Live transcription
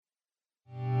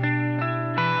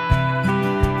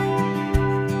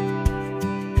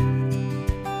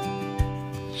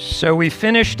So we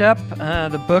finished up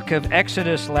the book of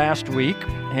Exodus last week,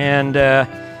 and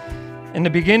in the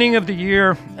beginning of the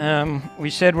year,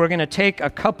 we said we're going to take a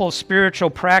couple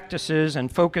spiritual practices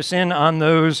and focus in on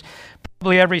those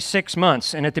probably every 6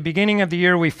 months. And at the beginning of the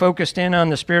year, we focused in on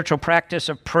the spiritual practice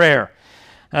of prayer.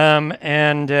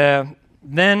 Then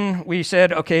we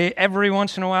said, okay, every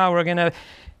once in a while, we're going to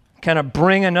kind of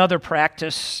bring another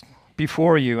practice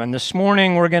before you. And this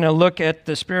morning, we're going to look at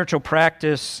the spiritual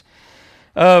practice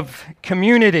of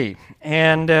community.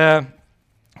 And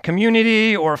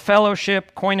community or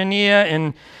fellowship,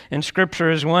 koinonia in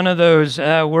Scripture is one of those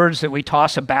words that we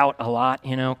toss about a lot.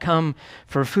 You know, come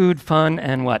for food, fun,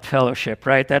 and what? Fellowship,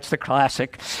 right? That's the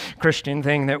classic Christian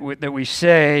thing that we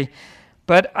say.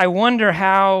 But I wonder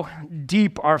how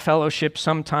deep our fellowship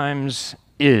sometimes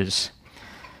is.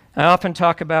 I often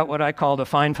talk about what I call the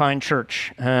fine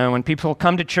church. When people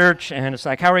come to church and it's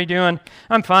like, how are you doing?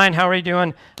 I'm fine. How are you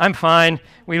doing? I'm fine.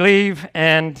 We leave,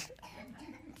 and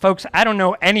folks, I don't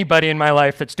know anybody in my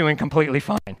life that's doing completely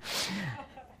fine.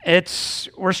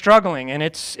 We're struggling, and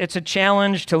it's a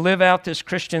challenge to live out this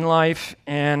Christian life,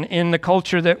 and in the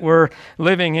culture that we're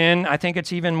living in, I think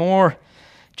it's even more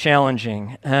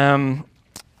challenging.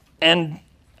 And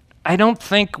I don't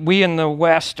think we in the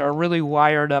West are really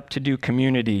wired up to do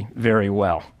community very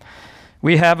well.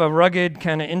 We have a rugged,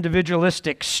 kind of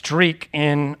individualistic streak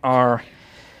in our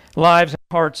lives and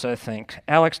hearts, I think.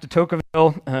 Alex de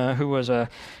Tocqueville, who was a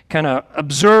kind of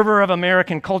observer of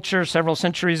American culture several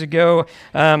centuries ago,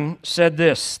 said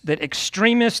this, that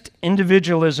extremist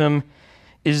individualism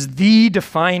is the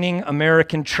defining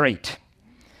American trait.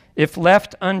 If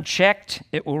left unchecked,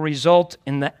 it will result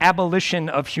in the abolition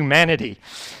of humanity.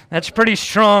 That's pretty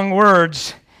strong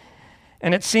words,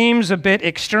 and it seems a bit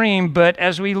extreme, but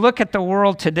as we look at the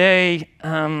world today,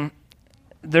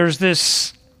 there's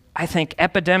this, I think,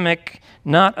 epidemic,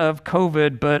 not of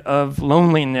COVID, but of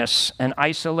loneliness and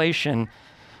isolation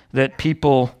that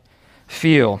people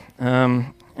feel.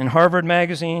 In Harvard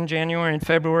Magazine, January and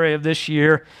February of this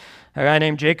year, a guy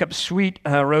named Jacob Sweet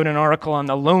wrote an article on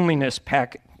the loneliness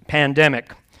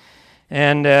pandemic.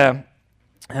 And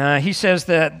he says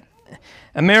that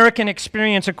American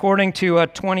experience, according to a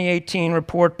 2018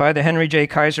 report by the Henry J.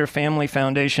 Kaiser Family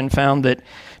Foundation, found that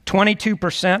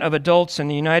 22% of adults in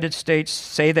the United States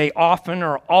say they often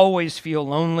or always feel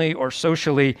lonely or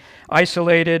socially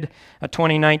isolated. A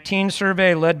 2019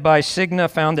 survey led by Cigna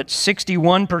found that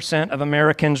 61% of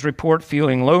Americans report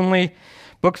feeling lonely.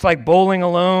 Books like Bowling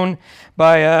Alone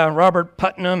by Robert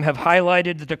Putnam have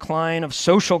highlighted the decline of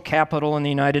social capital in the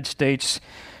United States.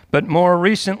 But more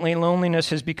recently, loneliness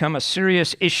has become a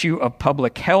serious issue of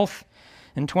public health.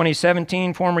 In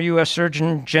 2017, former U.S.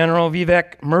 Surgeon General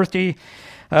Vivek Murthy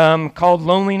called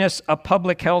loneliness a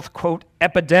public health, quote,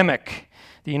 epidemic.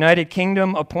 The United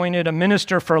Kingdom appointed a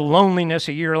minister for loneliness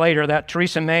a year later. That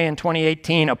Theresa May in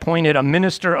 2018 appointed a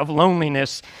minister of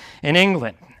loneliness in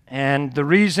England. And the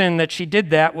reason that she did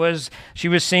that was she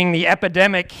was seeing the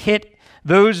epidemic hit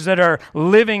those that are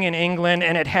living in England,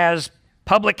 and it has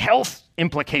public health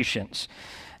implications.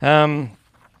 I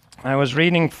was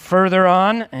reading further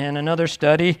on in another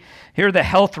study. Here are the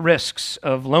health risks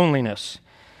of loneliness.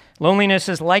 Loneliness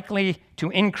is likely to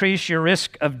increase your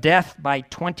risk of death by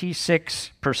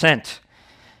 26%.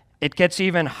 It gets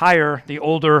even higher the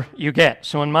older you get.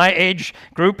 So in my age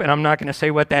group, and I'm not going to say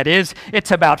what that is,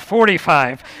 it's about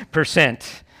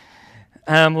 45%.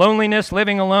 Loneliness,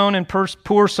 living alone, and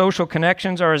poor social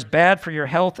connections are as bad for your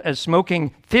health as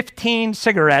smoking 15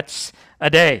 cigarettes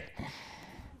a day.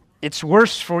 It's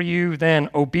worse for you than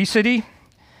obesity.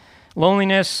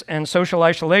 Loneliness and social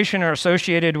isolation are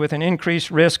associated with an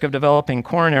increased risk of developing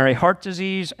coronary heart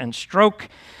disease and stroke.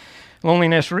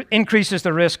 Loneliness increases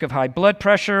the risk of high blood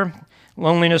pressure.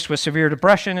 Loneliness with severe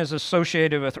depression is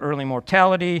associated with early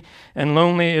mortality, and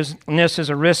loneliness is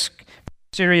a risk of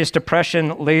serious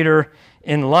depression later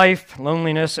in life.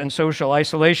 Loneliness and social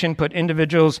isolation put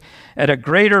individuals at a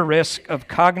greater risk of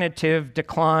cognitive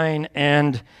decline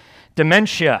and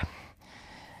dementia.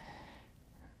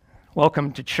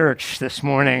 Welcome to church this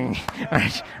morning.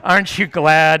 Aren't you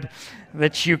glad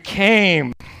that you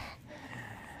came?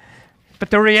 But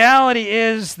the reality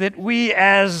is that we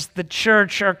as the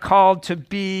church are called to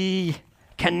be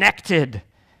connected,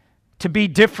 to be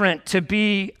different, to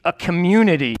be a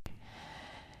community.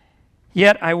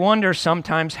 Yet I wonder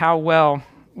sometimes how well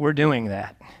we're doing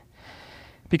that.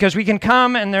 Because we can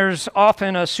come and there's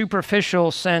often a superficial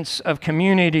sense of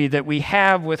community that we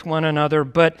have with one another,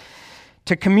 but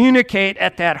to communicate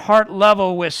at that heart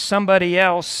level with somebody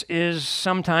else is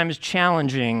sometimes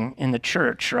challenging in the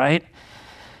church, right?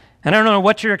 And I don't know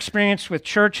what your experience with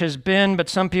church has been, but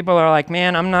some people are like,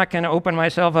 man, I'm not going to open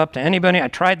myself up to anybody. I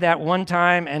tried that one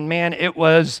time, and man, it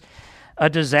was a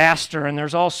disaster. And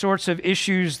there's all sorts of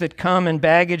issues that come and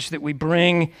baggage that we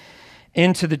bring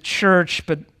into the church,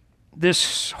 but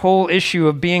this whole issue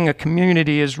of being a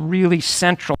community is really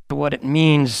central to what it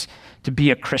means to be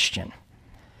a Christian.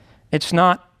 It's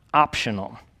not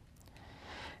optional.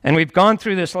 And we've gone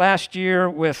through this last year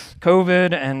with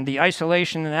COVID and the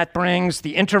isolation that brings.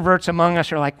 The introverts among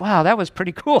us are like, wow, that was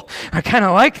pretty cool. I kind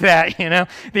of like that, you know.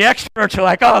 The extroverts are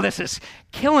like, oh, this is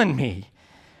killing me.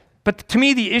 But to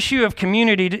me, the issue of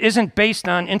community isn't based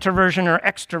on introversion or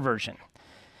extroversion.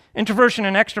 Introversion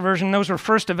and extroversion, those were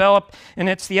first developed, and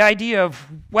it's the idea of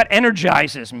what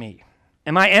energizes me.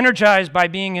 Am I energized by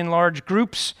being in large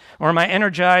groups, or am I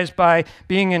energized by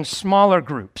being in smaller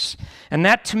groups? And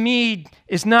that, to me,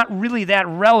 is not really that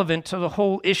relevant to the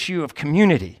whole issue of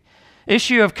community.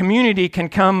 Issue of community can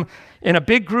come in a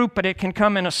big group, but it can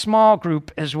come in a small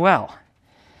group as well.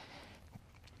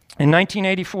 In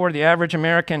 1984, the average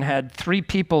American had 3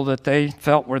 people that they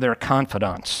felt were their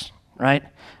confidants, right?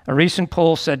 A recent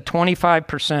poll said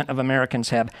 25% of Americans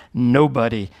have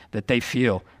nobody that they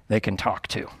feel they can talk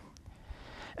to.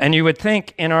 And you would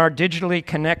think in our digitally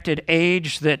connected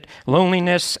age that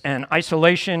loneliness and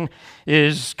isolation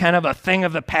is kind of a thing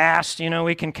of the past. You know,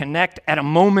 we can connect at a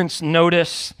moment's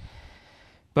notice.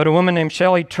 But a woman named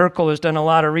Shelley Turkle has done a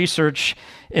lot of research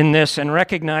in this and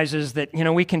recognizes that, you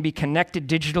know, we can be connected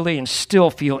digitally and still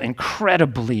feel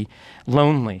incredibly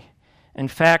lonely. In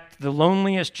fact, the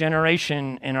loneliest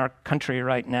generation in our country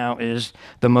right now is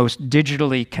the most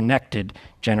digitally connected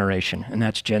generation, and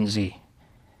that's Gen Z.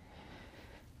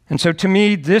 And so to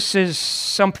me, this is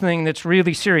something that's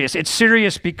really serious. It's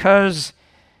serious because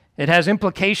it has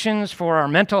implications for our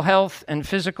mental health and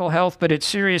physical health, but it's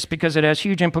serious because it has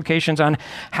huge implications on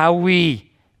how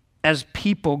we as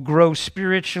people grow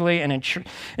spiritually and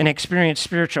experience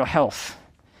spiritual health.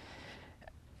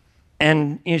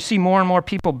 And you see more and more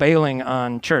people bailing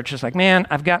on church. It's like, man,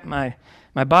 I've got my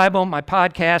Bible, my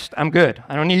podcast, I'm good.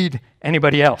 I don't need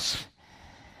anybody else.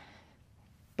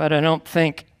 But I don't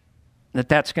think that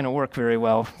that's going to work very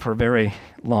well for very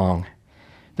long.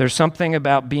 There's something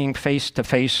about being face to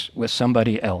face with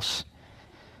somebody else.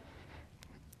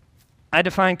 I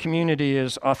define community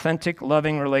as authentic,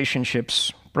 loving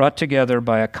relationships brought together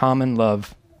by a common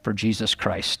love for Jesus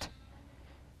Christ.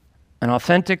 An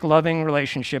authentic, loving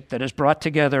relationship that is brought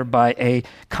together by a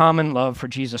common love for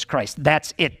Jesus Christ.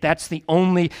 That's it. That's the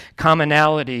only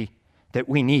commonality that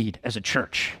we need as a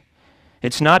church.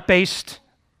 It's not based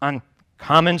on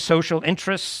common social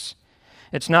interests.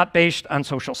 It's not based on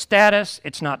social status.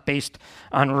 It's not based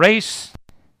on race.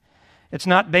 It's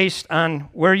not based on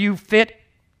where you fit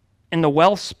in the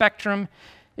wealth spectrum.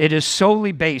 It is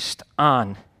solely based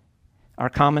on our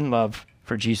common love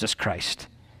for Jesus Christ.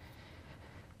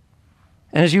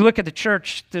 And as you look at the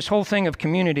church, this whole thing of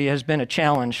community has been a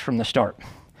challenge from the start.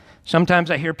 Sometimes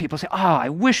I hear people say, I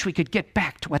wish we could get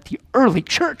back to what the early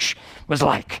church was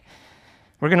like.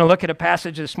 We're going to look at a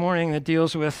passage this morning that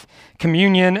deals with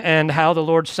communion and how the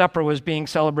Lord's Supper was being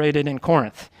celebrated in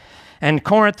Corinth. And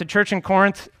Corinth, the church in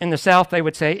Corinth in the South, they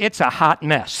would say, it's a hot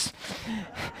mess.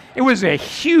 It was a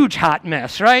huge hot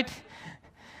mess, right?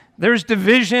 There's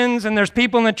divisions and there's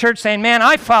people in the church saying, man,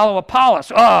 I follow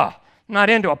Apollos. I'm not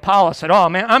into Apollos at all,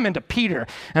 man. I'm into Peter.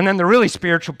 And then the really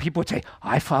spiritual people would say,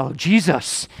 I follow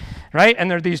Jesus, right? And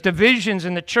there are these divisions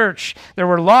in the church. There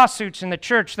were lawsuits in the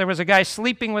church. There was a guy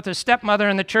sleeping with his stepmother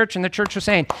in the church, and the church was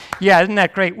saying, yeah, isn't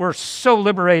that great? We're so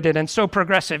liberated and so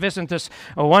progressive. Isn't this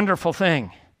a wonderful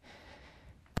thing?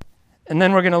 And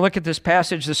then we're going to look at this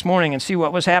passage this morning and see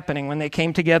what was happening when they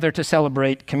came together to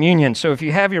celebrate communion. So if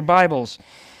you have your Bibles,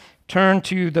 turn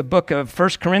to the book of 1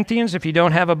 Corinthians. If you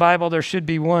don't have a Bible, there should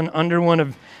be one under one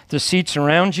of the seats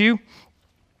around you.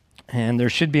 And there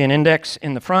should be an index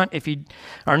in the front. If you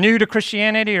are new to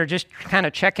Christianity or just kind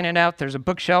of checking it out, there's a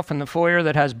bookshelf in the foyer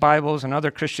that has Bibles and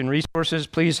other Christian resources.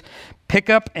 Please pick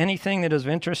up anything that is of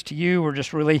interest to you. We're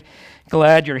just really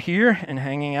glad you're here and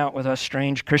hanging out with us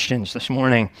strange Christians this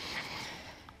morning.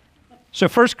 So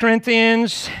 1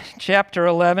 Corinthians chapter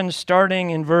 11, starting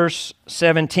in verse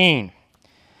 17.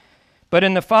 But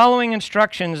in the following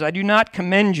instructions, I do not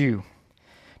commend you,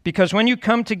 because when you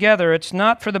come together, it's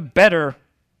not for the better,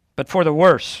 but for the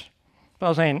worse.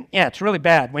 Paul's saying, yeah, it's really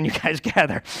bad when you guys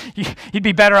gather. You'd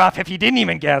be better off if you didn't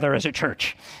even gather as a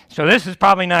church. So this is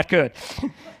probably not good.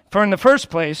 For in the first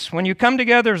place, when you come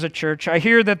together as a church, I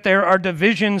hear that there are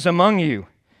divisions among you,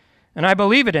 and I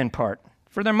believe it in part.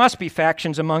 For there must be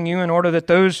factions among you in order that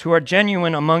those who are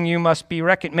genuine among you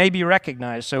may be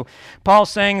recognized. So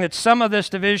Paul's saying that some of this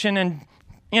division and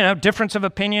difference of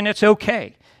opinion, it's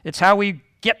okay. It's how we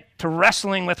get to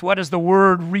wrestling with what does the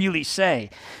word really say.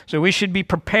 So we should be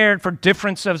prepared for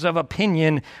differences of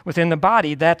opinion within the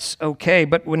body. That's okay.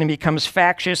 But when it becomes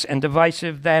factious and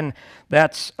divisive, then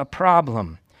that's a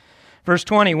problem. Verse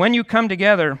 20, when you come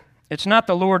together, it's not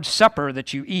the Lord's supper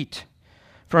that you eat.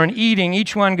 For in eating,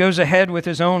 each one goes ahead with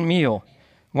his own meal.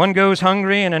 One goes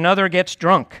hungry and another gets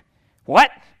drunk.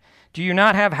 What? Do you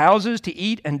not have houses to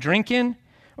eat and drink in?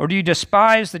 Or do you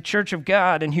despise the church of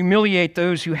God and humiliate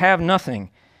those who have nothing?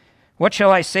 What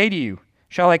shall I say to you?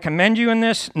 Shall I commend you in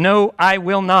this? No, I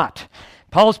will not.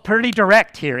 Paul's pretty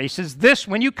direct here. He says this,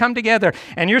 when you come together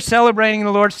and you're celebrating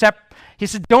the Lord's Supper, he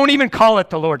says, don't even call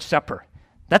it the Lord's Supper.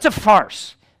 That's a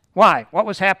farce. Why? What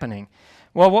was happening?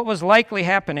 Well, what was likely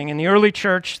happening in the early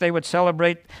church, they would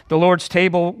celebrate the Lord's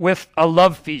table with a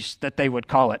love feast, that they would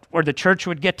call it, where the church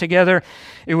would get together.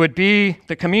 It would be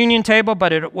the communion table,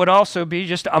 but it would also be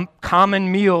just a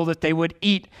common meal that they would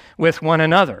eat with one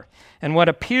another. And what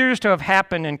appears to have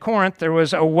happened in Corinth, there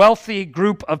was a wealthy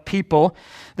group of people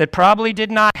that probably did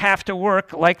not have to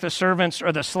work like the servants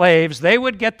or the slaves. They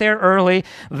would get there early.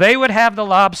 They would have the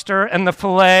lobster and the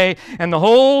filet and the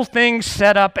whole thing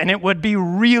set up, and it would be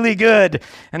really good.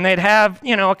 And they'd have,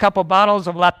 a couple bottles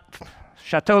of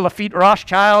Chateau Lafite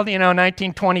Rothschild,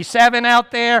 1927 out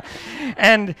there.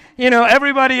 And,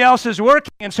 everybody else is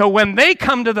working. And so when they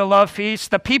come to the love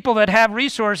feast, the people that have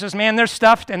resources, man, they're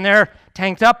stuffed and they're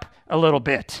tanked up a little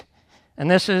bit. And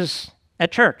this is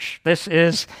at church. This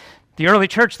is the early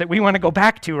church that we want to go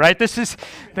back to, right? This is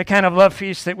the kind of love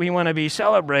feast that we want to be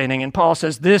celebrating. And Paul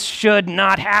says this should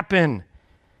not happen.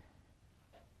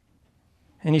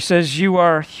 And he says you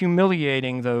are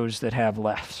humiliating those that have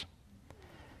less.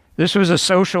 This was a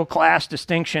social class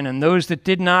distinction, and those that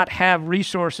did not have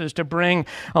resources to bring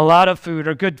a lot of food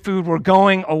or good food were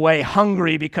going away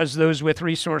hungry because those with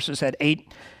resources had ate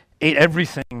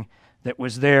everything that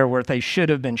was there, where they should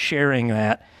have been sharing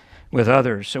that with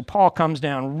others. So Paul comes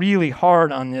down really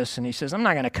hard on this, and he says, I'm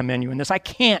not going to commend you in this. I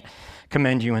can't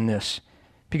commend you in this.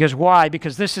 Because why?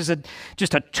 Because this is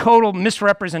just a total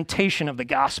misrepresentation of the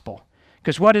gospel.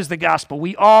 Because what is the gospel?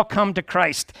 We all come to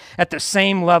Christ at the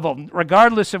same level.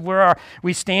 Regardless of where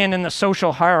we stand in the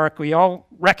social hierarchy, we all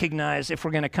recognize, if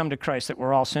we're going to come to Christ, that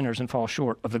we're all sinners and fall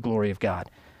short of the glory of God.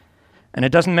 And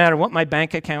it doesn't matter what my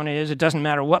bank account is, it doesn't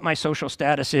matter what my social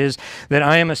status is, that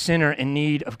I am a sinner in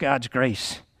need of God's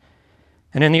grace.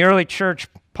 And in the early church,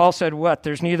 Paul said what?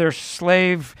 There's neither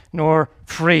slave nor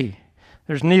free.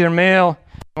 There's neither male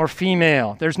nor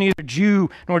female. There's neither Jew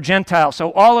nor Gentile.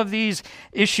 So all of these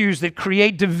issues that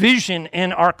create division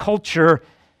in our culture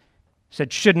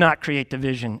should not create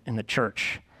division in the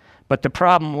church. But the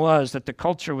problem was that the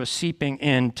culture was seeping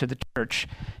into the church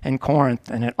in Corinth,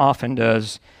 and it often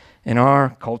does in our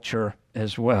culture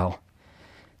as well.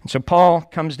 And so Paul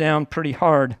comes down pretty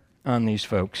hard on these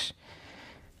folks.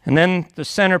 And then the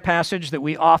center passage that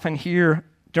we often hear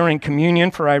during communion,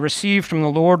 for I received from the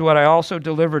Lord what I also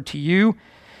delivered to you,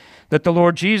 that the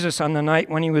Lord Jesus on the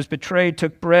night when he was betrayed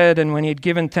took bread, and when he had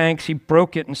given thanks, he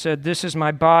broke it and said, this is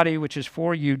my body which is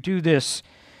for you. Do this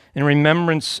in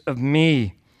remembrance of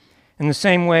me. In the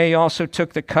same way, he also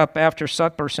took the cup after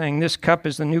supper, saying, this cup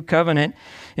is the new covenant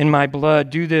in my blood.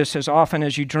 Do this as often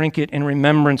as you drink it in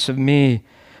remembrance of me.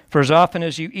 For as often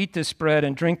as you eat this bread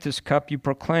and drink this cup, you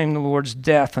proclaim the Lord's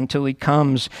death until he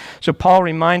comes. So Paul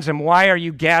reminds them, why are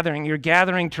you gathering? You're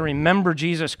gathering to remember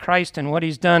Jesus Christ and what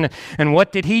he's done. And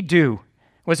what did he do?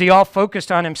 Was he all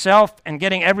focused on himself and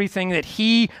getting everything that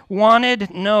he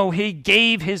wanted? No, he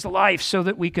gave his life so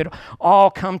that we could all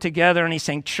come together. And he's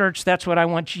saying, church, that's what I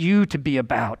want you to be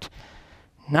about.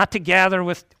 Not to gather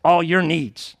with all your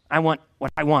needs. I want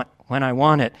what I want when I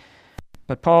want it.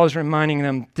 But Paul is reminding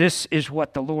them, this is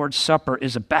what the Lord's Supper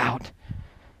is about.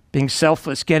 Being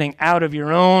selfless, getting out of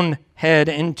your own head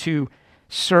into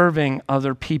serving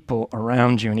other people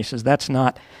around you. And he says, that's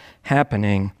not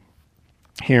happening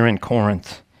here in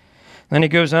Corinth. Then he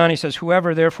goes on, he says,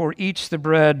 whoever therefore eats the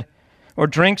bread or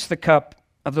drinks the cup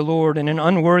of the Lord in an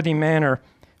unworthy manner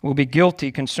will be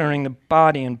guilty concerning the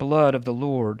body and blood of the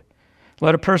Lord.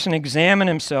 Let a person examine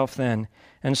himself then,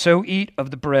 and so eat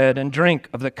of the bread and drink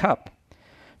of the cup.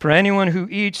 For anyone who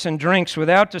eats and drinks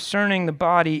without discerning the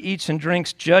body eats and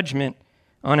drinks judgment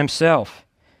on himself.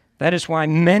 That is why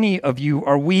many of you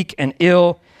are weak and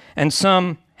ill, and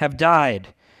some have died.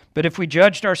 But if we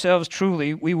judged ourselves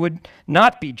truly, we would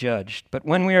not be judged. But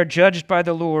when we are judged by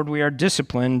the Lord, we are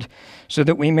disciplined so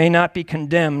that we may not be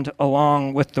condemned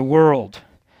along with the world.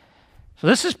 So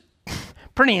this is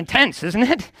pretty intense, isn't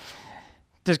it?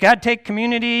 Does God take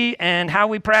community and how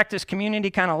we practice community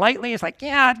kind of lightly? It's like,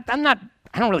 yeah, I'm not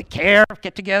I don't really care,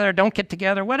 get together, don't get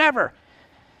together, whatever.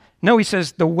 No, he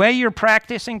says, the way you're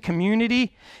practicing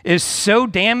community is so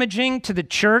damaging to the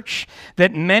church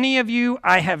that many of you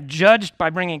I have judged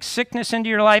by bringing sickness into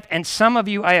your life, and some of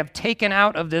you I have taken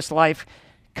out of this life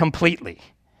completely.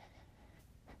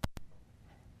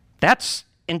 That's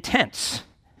intense.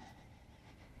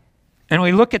 And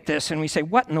we look at this and we say,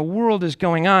 what in the world is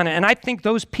going on? And I think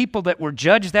those people that were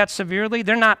judged that severely,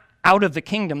 they're not out of the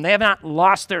kingdom. They have not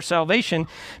lost their salvation,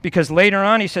 because later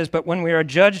on he says, but when we are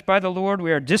judged by the Lord,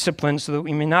 we are disciplined so that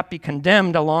we may not be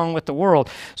condemned along with the world.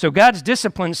 So God's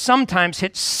discipline sometimes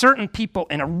hits certain people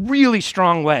in a really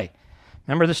strong way.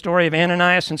 Remember the story of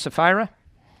Ananias and Sapphira?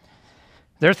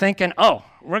 They're thinking, oh,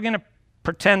 we're going to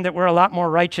pretend that we're a lot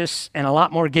more righteous and a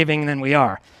lot more giving than we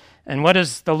are. And what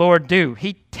does the Lord do?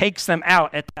 He takes them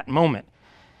out at that moment.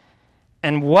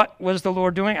 And what was the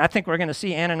Lord doing? I think we're going to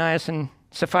see Ananias and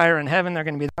Sapphira in heaven. They're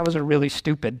going to be, that was a really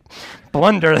stupid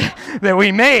blunder that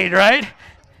we made, right?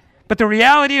 But the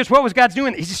reality is, what was God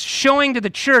doing? He's showing to the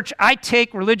church, I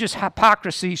take religious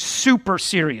hypocrisy super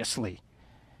seriously.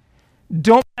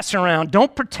 Don't mess around.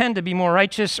 Don't pretend to be more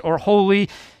righteous or holy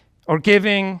or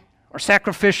giving or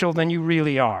sacrificial than you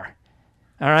really are.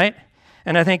 All right?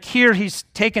 And I think here he's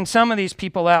taken some of these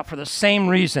people out for the same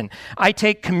reason. I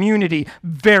take community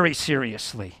very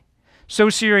seriously. So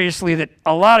seriously that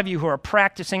a lot of you who are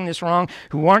practicing this wrong,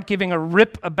 who aren't giving a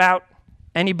rip about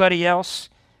anybody else,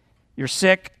 you're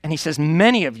sick. And he says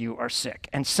many of you are sick,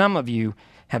 and some of you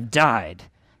have died.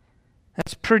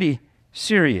 That's pretty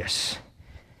serious.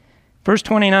 Verse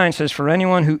 29 says, for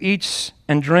anyone who eats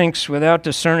and drinks without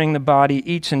discerning the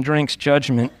body eats and drinks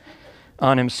judgment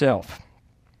on himself.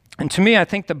 And to me, I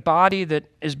think the body that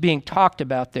is being talked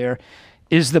about there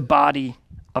is the body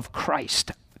of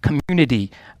Christ, community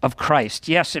of Christ.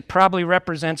 Yes, it probably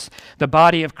represents the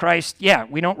body of Christ. Yeah,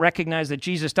 we don't recognize that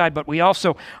Jesus died, but we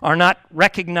also are not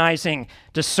recognizing,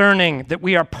 discerning that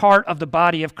we are part of the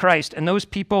body of Christ. And those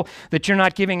people that you're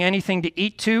not giving anything to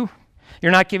eat to,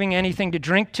 you're not giving anything to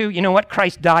drink to, you know what?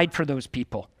 Christ died for those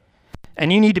people.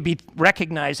 And you need to be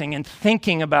recognizing and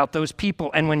thinking about those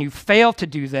people. And when you fail to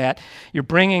do that, you're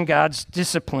bringing God's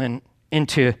discipline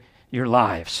into your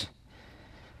lives.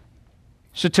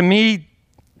 So to me,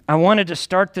 I wanted to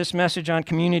start this message on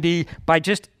community by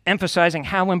just emphasizing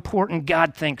how important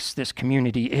God thinks this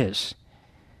community is.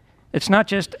 It's not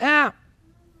just,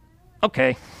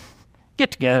 okay,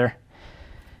 get together.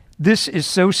 This is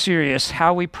so serious,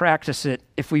 how we practice it.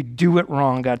 If we do it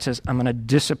wrong, God says, I'm going to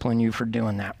discipline you for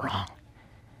doing that wrong.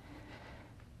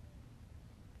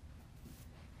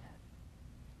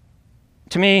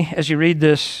 To me, as you read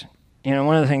this,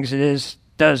 one of the things it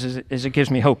does is it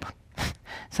gives me hope.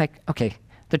 It's like, okay,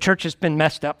 the church has been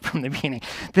messed up from the beginning.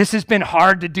 This has been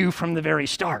hard to do from the very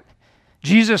start.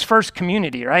 Jesus' first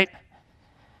community, right?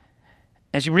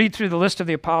 As you read through the list of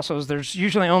the apostles, there's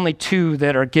usually only two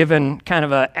that are given kind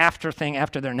of a after thing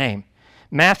after their name.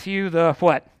 Matthew, the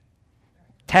what?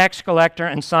 Tax collector,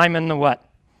 and Simon, the what?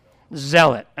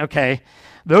 Zealot, okay?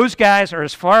 Those guys are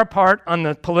as far apart on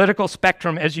the political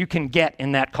spectrum as you can get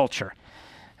in that culture,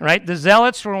 right? The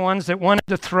Zealots were ones that wanted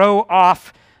to throw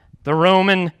off the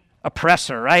Roman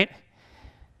oppressor, right?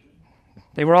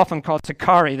 They were often called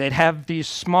Sicarii. They'd have these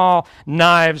small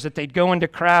knives that they'd go into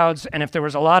crowds, and if there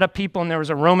was a lot of people and there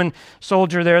was a Roman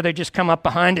soldier there, they'd just come up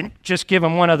behind and just give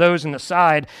him one of those in the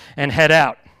side and head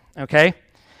out, okay?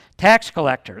 Tax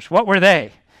collectors, what were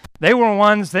they? They were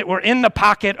ones that were in the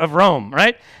pocket of Rome,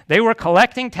 right? They were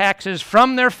collecting taxes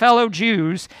from their fellow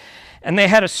Jews, and they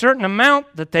had a certain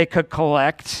amount that they could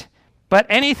collect, but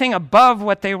anything above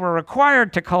what they were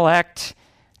required to collect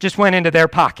just went into their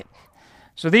pocket.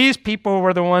 So these people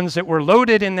were the ones that were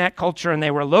loaded in that culture, and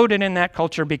they were loaded in that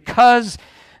culture because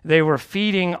they were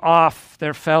feeding off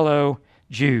their fellow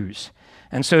Jews.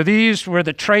 And so these were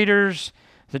the traitors,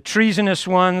 the treasonous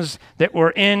ones that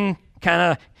were in kind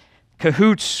of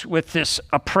cahoots with this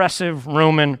oppressive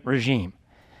Roman regime.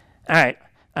 All right,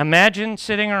 imagine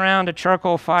sitting around a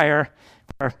charcoal fire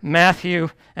where Matthew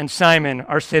and Simon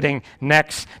are sitting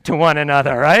next to one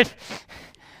another, right?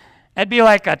 That'd be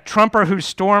like a Trumper who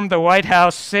stormed the White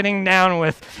House sitting down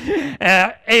with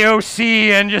AOC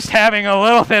and just having a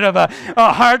little bit of a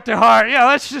heart-to-heart. Yeah,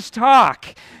 let's just talk.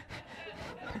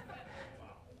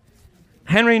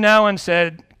 Henry Nouwen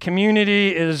said,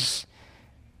 community is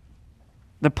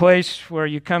the place where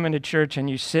you come into church and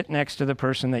you sit next to the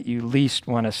person that you least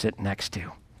want to sit next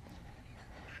to.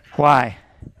 Why?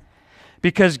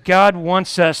 Because God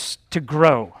wants us to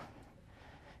grow.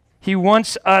 He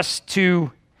wants us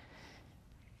to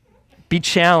be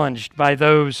challenged by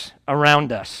those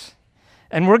around us.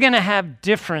 And we're going to have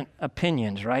different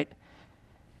opinions, right?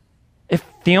 If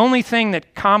the only thing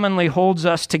that commonly holds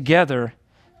us together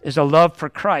is a love for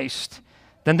Christ,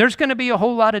 then there's going to be a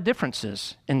whole lot of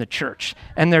differences in the church.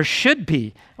 And there should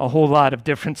be a whole lot of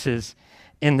differences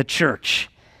in the church.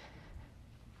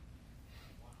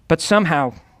 But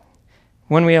somehow,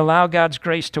 when we allow God's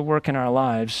grace to work in our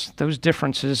lives, those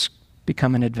differences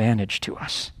become an advantage to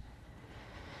us.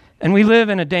 And we live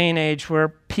in a day and age where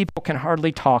people can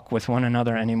hardly talk with one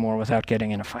another anymore without getting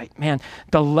in a fight. Man,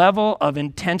 the level of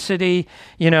intensity,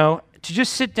 to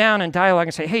just sit down and dialogue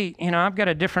and say, hey, I've got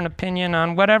a different opinion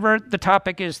on whatever the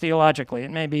topic is theologically.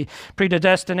 It may be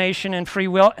predestination and free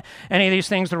will, any of these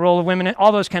things, the role of women,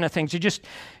 all those kind of things.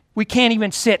 We can't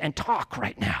even sit and talk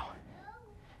right now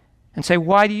and say,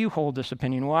 why do you hold this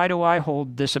opinion? Why do I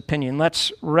hold this opinion? Let's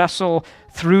wrestle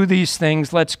through these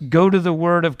things. Let's go to the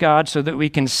Word of God so that we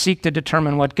can seek to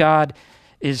determine what God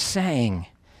is saying.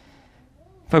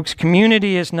 Folks,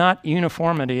 community is not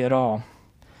uniformity at all,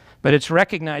 but it's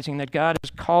recognizing that God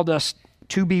has called us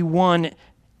to be one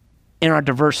in our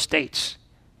diverse states,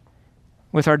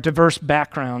 with our diverse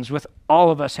backgrounds, with all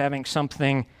of us having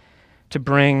something to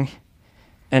bring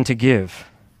and to give.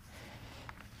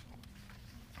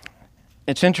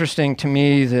 It's interesting to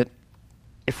me that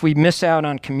if we miss out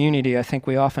on community, I think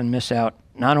we often miss out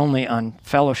not only on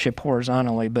fellowship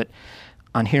horizontally, but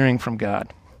on hearing from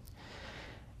God.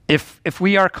 If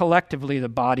we are collectively the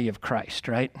body of Christ,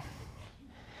 right?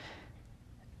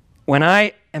 When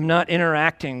I am not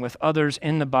interacting with others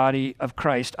in the body of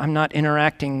Christ, I'm not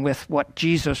interacting with what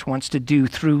Jesus wants to do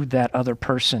through that other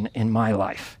person in my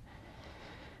life.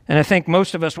 And I think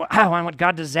most of us, I want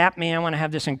God to zap me. I want to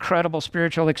have this incredible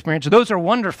spiritual experience. Those are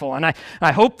wonderful, and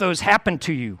I hope those happen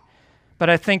to you. But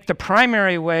I think the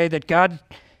primary way that God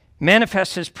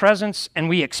manifests his presence and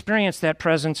we experience that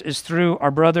presence is through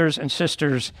our brothers and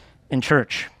sisters in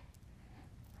church.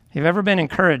 Have you ever been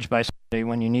encouraged by somebody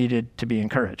when you needed to be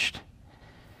encouraged?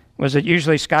 Was it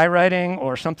usually skywriting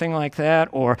or something like that?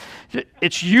 Or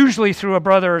it's usually through a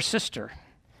brother or sister.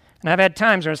 And I've had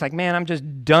times where it's like, man, I'm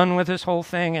just done with this whole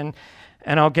thing, and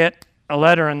I'll get a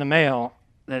letter in the mail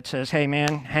that says, hey,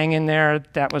 man, hang in there.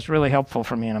 That was really helpful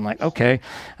for me. And I'm like, okay,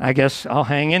 I guess I'll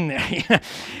hang in there.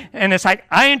 And it's like,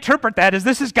 I interpret that as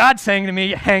this is God saying to me,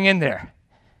 hang in there.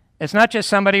 It's not just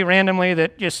somebody randomly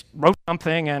that just wrote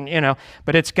something,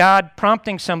 but it's God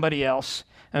prompting somebody else.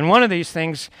 And one of these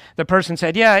things, the person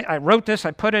said, yeah, I wrote this,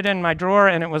 I put it in my drawer,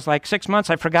 and it was like 6 months,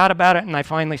 I forgot about it, and I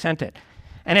finally sent it.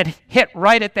 And it hit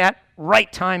right at that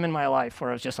right time in my life where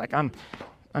I was just like, I'm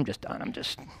just done. I'm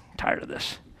just tired of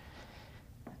this.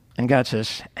 And God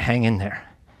says, hang in there.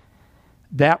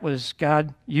 That was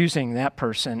God using that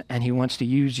person, and he wants to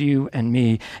use you and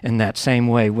me in that same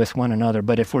way with one another.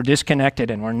 But if we're disconnected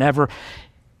and we're never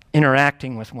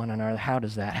interacting with one another, how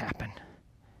does that happen?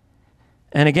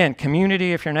 And again,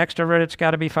 community, if you're an extrovert, it's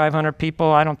got to be 500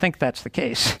 people. I don't think that's the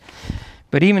case.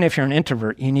 But even if you're an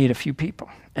introvert, you need a few people.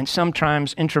 And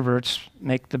sometimes introverts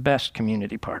make the best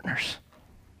community partners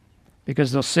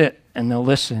because they'll sit and they'll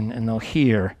listen and they'll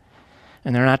hear,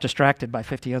 and they're not distracted by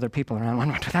 50 other people around. I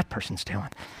wonder what that person's doing.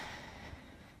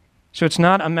 So it's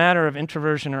not a matter of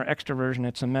introversion or extroversion.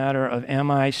 It's a matter of,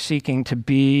 am I seeking to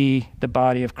be the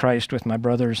body of Christ with my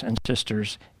brothers and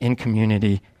sisters in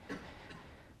community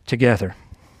together?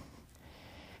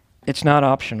 It's not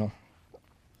optional.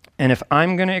 And if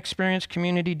I'm going to experience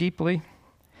community deeply,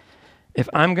 if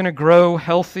I'm going to grow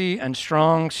healthy and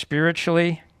strong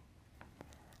spiritually,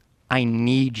 I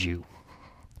need you.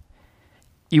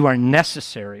 You are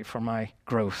necessary for my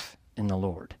growth in the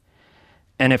Lord.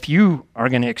 And if you are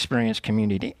going to experience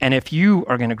community, and if you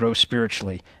are going to grow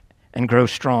spiritually and grow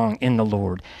strong in the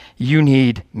Lord, you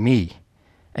need me,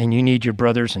 and you need your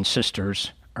brothers and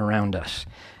sisters around us.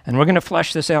 And we're going to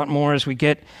flesh this out more as we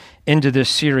get into this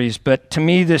series, but to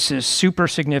me this is super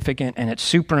significant, and it's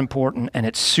super important, and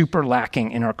it's super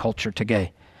lacking in our culture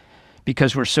today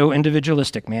because we're so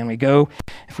individualistic, man. We go,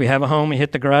 if we have a home, we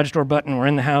hit the garage door button, we're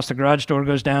in the house, the garage door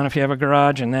goes down if you have a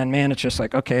garage, and then, man, it's just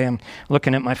like, okay, I'm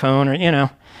looking at my phone, or,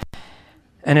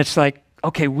 and it's like,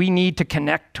 okay, we need to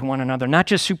connect to one another, not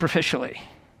just superficially.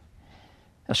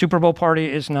 A Super Bowl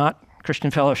party is not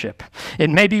Christian fellowship. It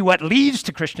may be what leads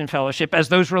to Christian fellowship as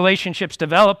those relationships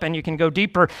develop and you can go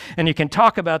deeper and you can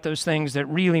talk about those things that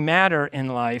really matter in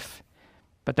life,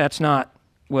 but that's not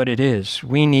what it is.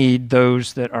 We need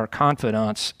those that are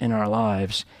confidants in our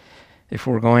lives if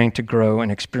we're going to grow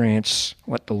and experience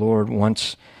what the Lord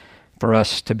wants for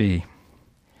us to be.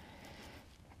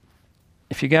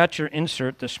 If you got your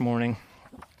insert this morning,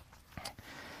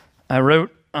 I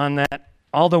wrote on that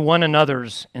all the one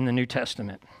another's in the New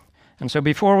Testament. And so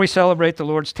before we celebrate the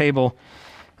Lord's table,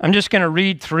 I'm just going to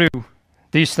read through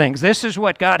these things. This is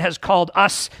what God has called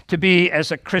us to be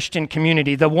as a Christian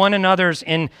community, the one another's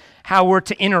in how we're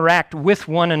to interact with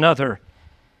one another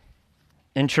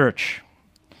in church.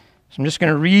 So I'm just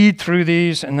going to read through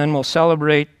these, and then we'll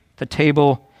celebrate the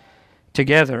table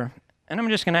together. And I'm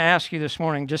just going to ask you this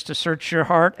morning just to search your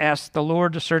heart, ask the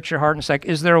Lord to search your heart, and say,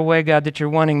 is there a way, God, that you're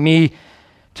wanting me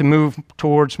to move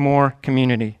towards more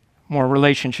community, more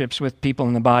relationships with people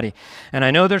in the body? And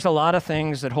I know there's a lot of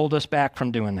things that hold us back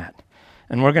from doing that.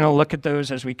 And we're going to look at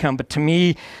those as we come. But to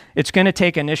me, it's going to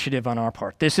take initiative on our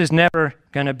part. This is never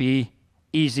going to be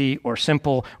easy or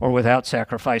simple or without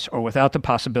sacrifice or without the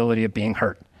possibility of being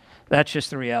hurt. That's just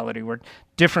the reality. We're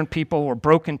different people, we're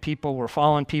broken people, we're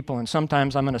fallen people, and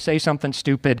sometimes I'm going to say something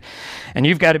stupid, and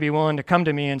you've got to be willing to come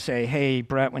to me and say, hey,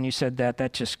 Brett, when you said that,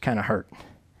 that just kind of hurt.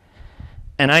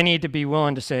 And I need to be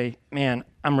willing to say, man,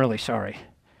 I'm really sorry.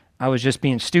 I was just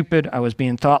being stupid, I was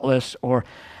being thoughtless, or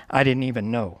I didn't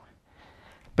even know.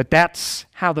 But that's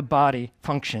how the body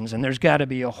functions, and there's got to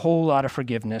be a whole lot of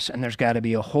forgiveness, and there's got to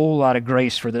be a whole lot of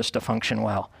grace for this to function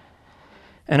well.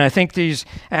 And I think these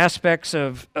aspects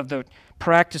of the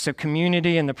practice of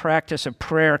community and the practice of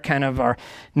prayer kind of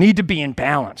need to be in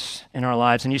balance in our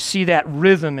lives. And you see that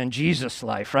rhythm in Jesus'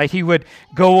 life, right? He would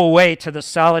go away to the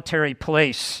solitary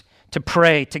place to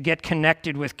pray, to get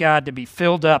connected with God, to be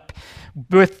filled up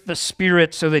with the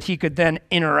Spirit so that he could then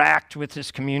interact with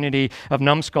this community of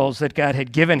numbskulls that God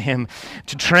had given him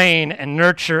to train and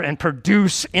nurture and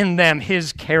produce in them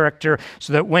his character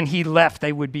so that when he left,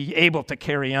 they would be able to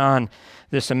carry on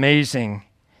this amazing,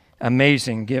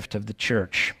 amazing gift of the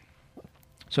church.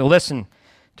 So listen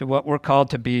to what we're called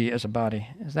to be as a body.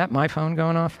 Is that my phone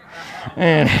going off?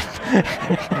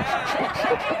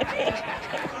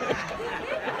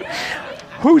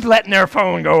 Who's letting their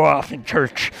phone go off in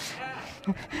church?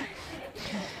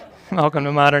 Welcome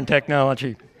to modern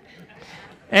technology.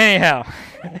 Anyhow,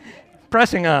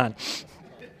 pressing on.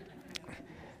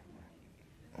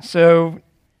 So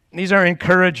these are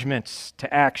encouragements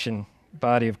to action,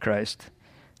 body of Christ.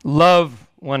 Love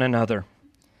one another.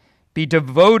 Be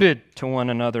devoted to one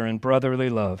another in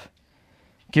brotherly love.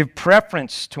 Give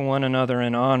preference to one another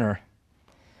in honor.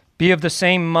 Be of the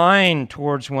same mind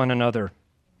towards one another.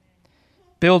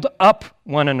 Build up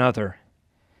one another.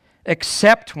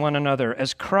 Accept one another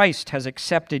as Christ has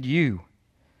accepted you.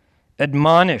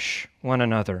 Admonish one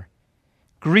another.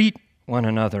 Greet one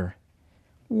another.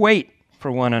 Wait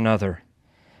for one another.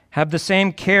 Have the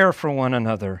same care for one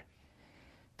another.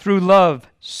 Through love,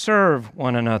 serve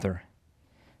one another.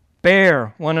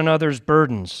 Bear one another's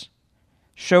burdens.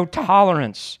 Show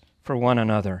tolerance for one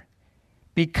another.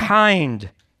 Be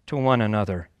kind to one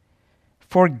another.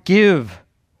 Forgive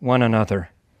one another.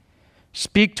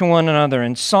 Speak to one another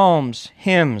in psalms,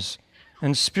 hymns,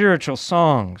 and spiritual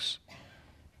songs.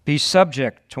 Be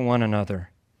subject to one another.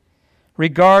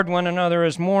 Regard one another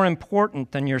as more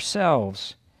important than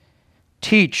yourselves.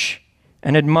 Teach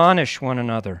and admonish one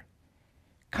another.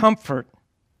 Comfort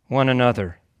one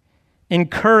another.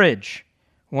 Encourage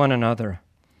one another.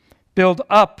 Build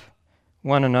up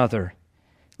one another.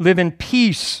 Live in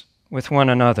peace with one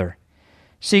another.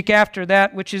 Seek after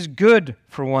that which is good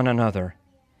for one another.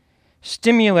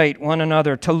 Stimulate one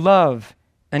another to love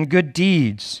and good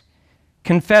deeds.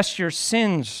 Confess your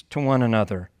sins to one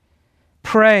another.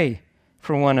 Pray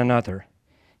for one another.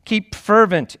 Keep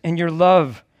fervent in your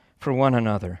love for one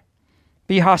another.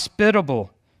 Be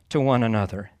hospitable to one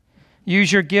another.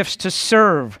 Use your gifts to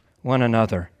serve one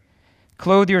another.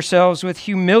 Clothe yourselves with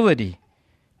humility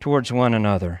towards one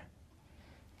another.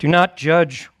 Do not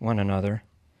judge one another.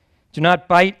 Do not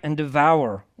bite and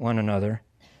devour one another.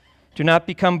 Do not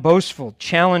become boastful,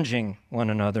 challenging one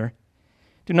another.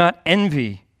 Do not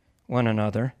envy one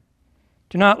another.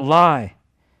 Do not lie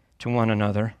to one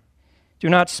another. Do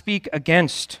not speak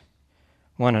against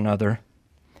one another.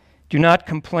 Do not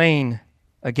complain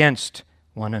against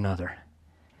one another.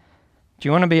 Do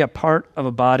you want to be a part of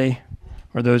a body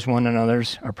where those one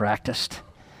another's are practiced?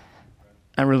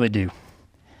 I really do.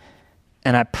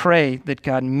 And I pray that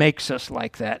God makes us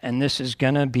like that. And this is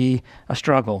going to be a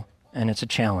struggle and it's a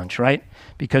challenge, right?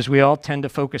 Because we all tend to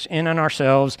focus in on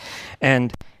ourselves,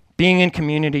 and being in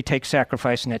community takes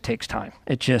sacrifice and it takes time.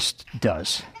 It just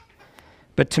does.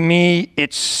 But to me,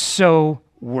 it's so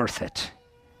worth it.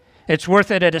 It's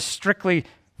worth it at a strictly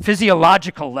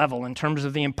physiological level in terms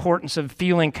of the importance of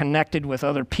feeling connected with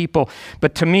other people.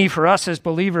 But to me, for us as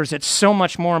believers, it's so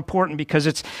much more important because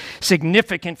it's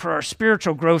significant for our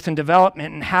spiritual growth and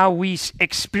development and how we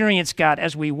experience God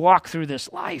as we walk through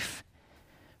this life.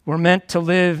 We're meant to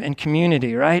live in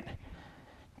community, right?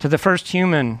 To the first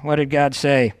human, what did God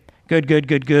say? Good, good,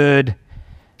 good, good.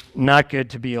 Not good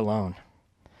to be alone.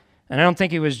 And I don't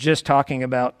think he was just talking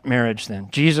about marriage then.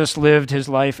 Jesus lived his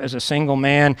life as a single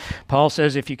man. Paul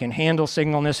says if you can handle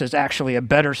singleness, it's actually a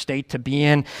better state to be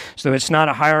in. So it's not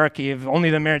a hierarchy of only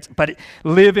the marriage, but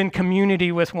live in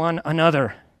community with one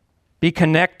another. Be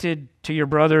connected to your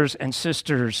brothers and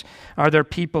sisters. Are there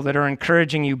people that are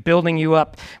encouraging you, building you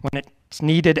up when it's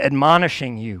needed,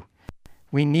 admonishing you?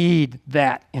 We need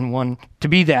that to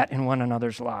be that in one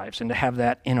another's lives and to have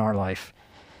that in our life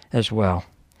as well.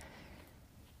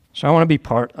 So I want to be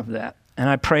part of that. And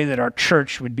I pray that our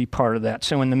church would be part of that.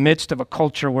 So in the midst of a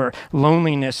culture where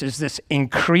loneliness is this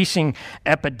increasing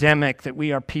epidemic, that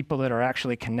we are people that are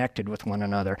actually connected with one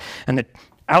another. And the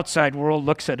outside world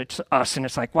looks at us and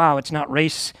it's like, wow, it's not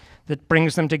race that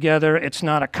brings them together. It's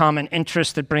not a common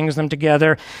interest that brings them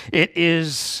together. It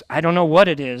is, I don't know what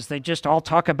it is. They just all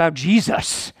talk about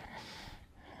Jesus.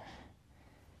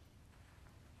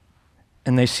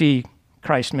 And they see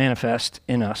Christ manifest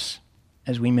in us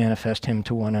as we manifest him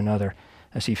to one another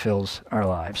as he fills our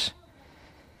lives.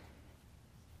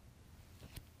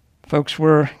 Folks,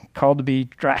 we're called to be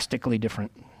drastically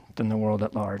different than the world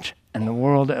at large. And the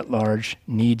world at large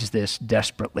needs this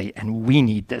desperately, and we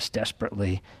need this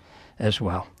desperately as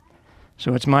well.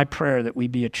 So it's my prayer that we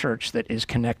be a church that is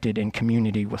connected in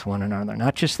community with one another.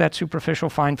 Not just that superficial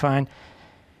fine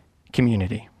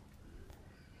community,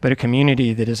 but a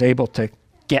community that is able to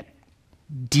get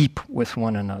deep with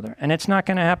one another. And it's not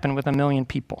going to happen with 1 million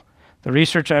people. The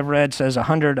research I've read says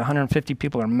 100, 150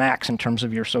 people are max in terms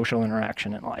of your social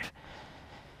interaction in life.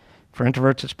 For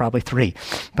introverts, it's probably 3,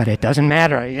 but it doesn't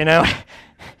matter, you know.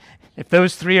 If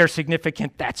those 3 are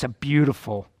significant, that's a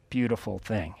beautiful, beautiful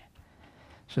thing.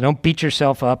 So don't beat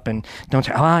yourself up and don't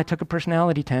say, I took a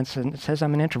personality test and it says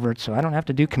I'm an introvert, so I don't have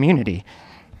to do community.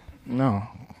 No,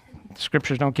 the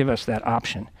scriptures don't give us that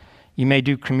option. You may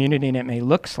do community and it may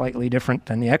look slightly different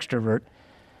than the extrovert,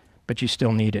 but you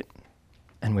still need it,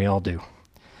 and we all do.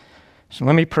 So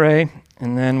let me pray,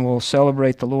 and then we'll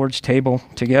celebrate the Lord's table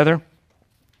together.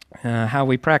 How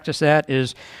we practice that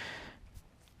is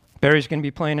Barry's going to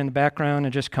be playing in the background,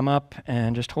 and just come up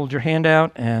and just hold your hand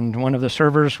out, and one of the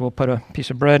servers will put a piece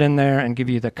of bread in there and give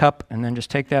you the cup, and then just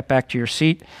take that back to your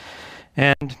seat.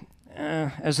 And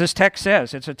as this text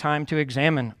says, it's a time to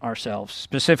examine ourselves.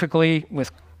 Specifically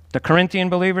with the Corinthian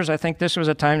believers, I think this was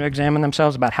a time to examine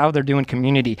themselves about how they're doing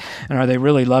community, and are they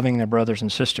really loving their brothers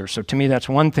and sisters. So to me, that's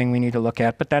one thing we need to look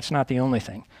at, but that's not the only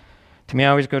thing. To me, I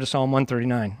always go to Psalm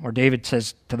 139, where David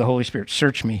says to the Holy Spirit,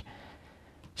 search me,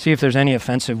 see if there's any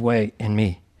offensive way in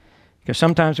me. Because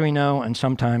sometimes we know and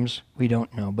sometimes we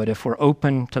don't know. But if we're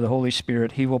open to the Holy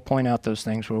Spirit, he will point out those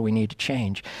things where we need to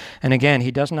change. And again, he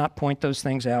does not point those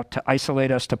things out to isolate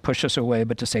us, to push us away,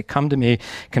 but to say, come to me,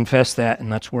 confess that, and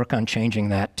let's work on changing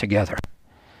that together.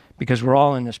 Because we're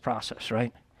all in this process,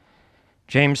 right?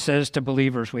 James says to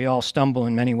believers, we all stumble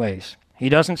in many ways. He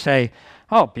doesn't say,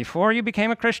 oh, before you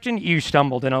became a Christian, you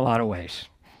stumbled in a lot of ways.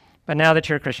 But now that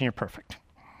you're a Christian, you're perfect.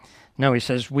 No, he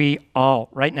says we all,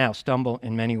 right now, stumble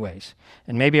in many ways.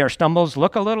 And maybe our stumbles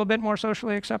look a little bit more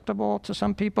socially acceptable to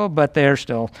some people, but they're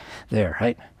still there,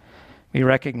 right? We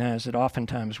recognize that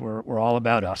oftentimes we're all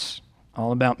about us,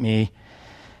 all about me,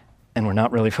 and we're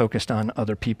not really focused on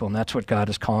other people. And that's what God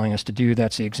is calling us to do.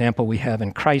 That's the example we have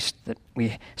in Christ that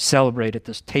we celebrate at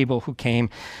this table, who came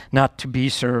not to be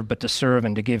served, but to serve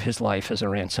and to give his life as a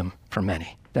ransom for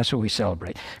many. That's what we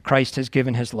celebrate. Christ has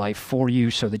given his life for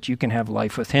you so that you can have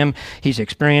life with him. He's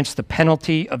experienced the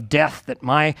penalty of death that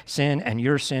my sin and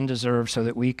your sin deserve so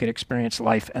that we could experience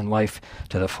life, and life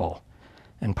to the full.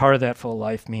 And part of that full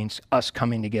life means us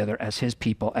coming together as his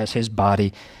people, as his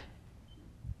body,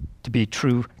 to be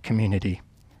true community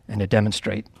and to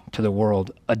demonstrate to the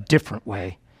world a different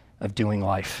way of doing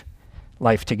life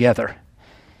together.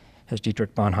 As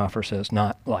Dietrich Bonhoeffer says,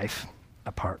 not life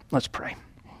apart. Let's pray.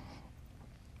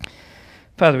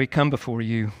 Father, we come before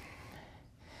you,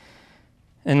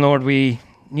 and Lord, we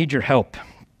need your help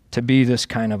to be this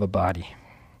kind of a body.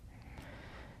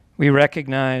 We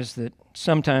recognize that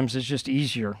sometimes it's just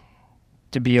easier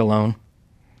to be alone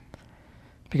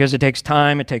because it takes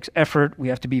time, it takes effort, we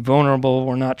have to be vulnerable,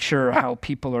 we're not sure how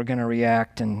people are going to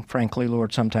react, and frankly,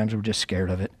 Lord, sometimes we're just scared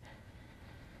of it.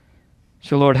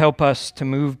 So Lord, help us to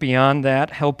move beyond that,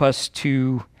 help us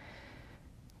to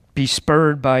be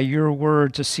spurred by your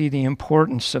word to see the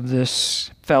importance of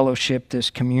this fellowship, this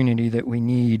community that we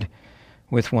need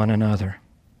with one another.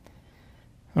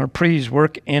 Lord, please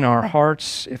work in our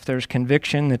hearts. If there's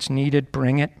conviction that's needed,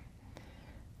 bring it,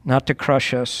 not to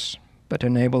crush us, but to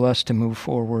enable us to move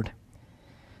forward.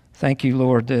 Thank you,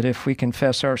 Lord, that if we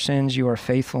confess our sins, you are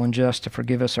faithful and just to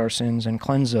forgive us our sins and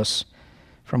cleanse us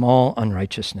from all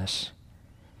unrighteousness.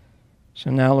 So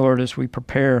now, Lord, as we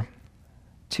prepare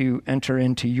to enter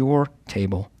into your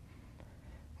table.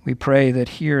 We pray that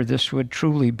here this would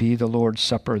truly be the Lord's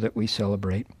Supper that we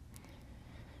celebrate,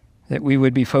 that we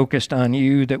would be focused on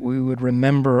you, that we would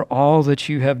remember all that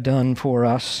you have done for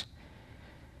us,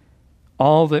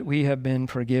 all that we have been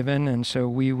forgiven, and so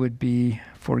we would be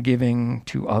forgiving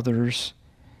to others,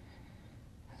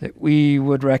 that we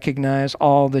would recognize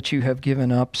all that you have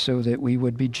given up so that we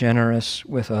would be generous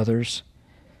with others,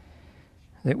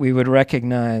 that we would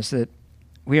recognize that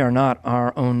we are not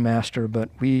our own master, but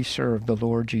we serve the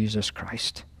Lord Jesus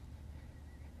Christ.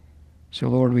 So,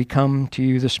 Lord, we come to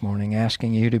you this morning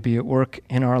asking you to be at work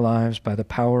in our lives by the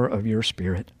power of your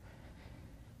Spirit.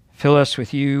 Fill us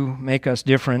with you, make us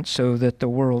different so that the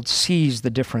world sees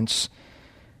the difference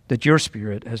that your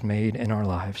Spirit has made in our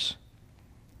lives.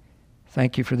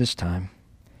 Thank you for this time.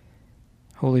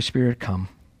 Holy Spirit, come.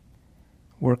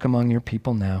 Work among your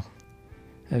people now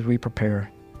as we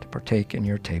prepare to partake in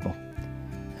your table.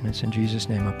 And it's in Jesus'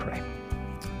 name I pray.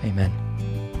 Amen.